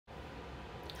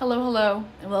Hello, hello,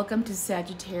 and welcome to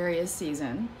Sagittarius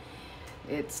season.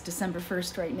 It's December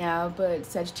 1st right now, but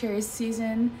Sagittarius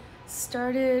season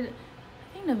started,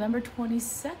 I think, November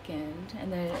 22nd,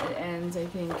 and then it ends, I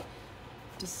think,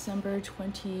 December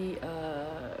 21st.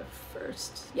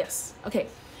 Yes, okay.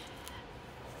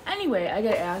 Anyway, I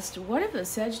got asked, what if a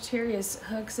Sagittarius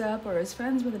hooks up or is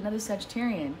friends with another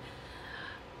Sagittarian?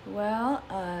 Well,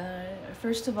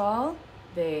 first of all,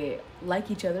 they like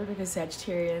each other because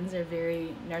Sagittarians are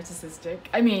very narcissistic.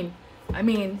 I mean,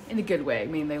 in a good way. I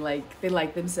mean, they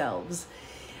like themselves,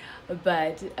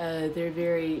 but they're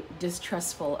very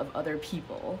distrustful of other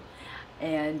people.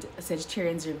 And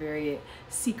Sagittarians are very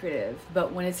secretive.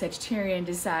 But when a Sagittarian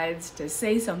decides to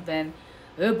say something,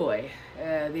 oh boy,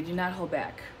 they do not hold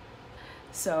back.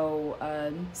 So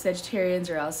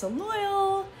Sagittarians are also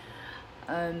loyal.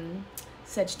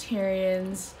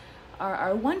 Sagittarians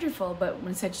are wonderful, but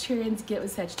when Sagittarians get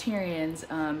with Sagittarians,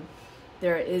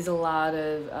 there is a lot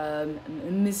of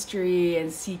mystery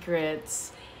and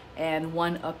secrets and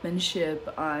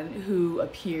one-upmanship on who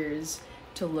appears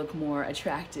to look more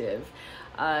attractive.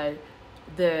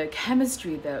 The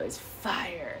chemistry, though, is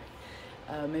fire.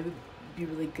 Maybe be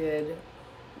really good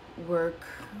work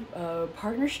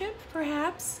partnership,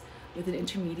 perhaps, with an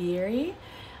intermediary.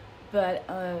 But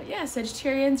yeah,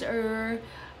 Sagittarians are,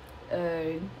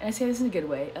 and I say this in a good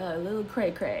way, a little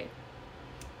cray-cray.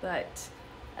 But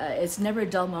it's never a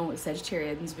dull moment with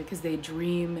Sagittarians because they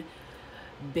dream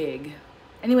big.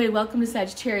 Anyway, welcome to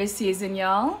Sagittarius season,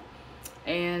 y'all.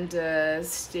 And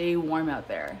stay warm out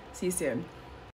there. See you soon.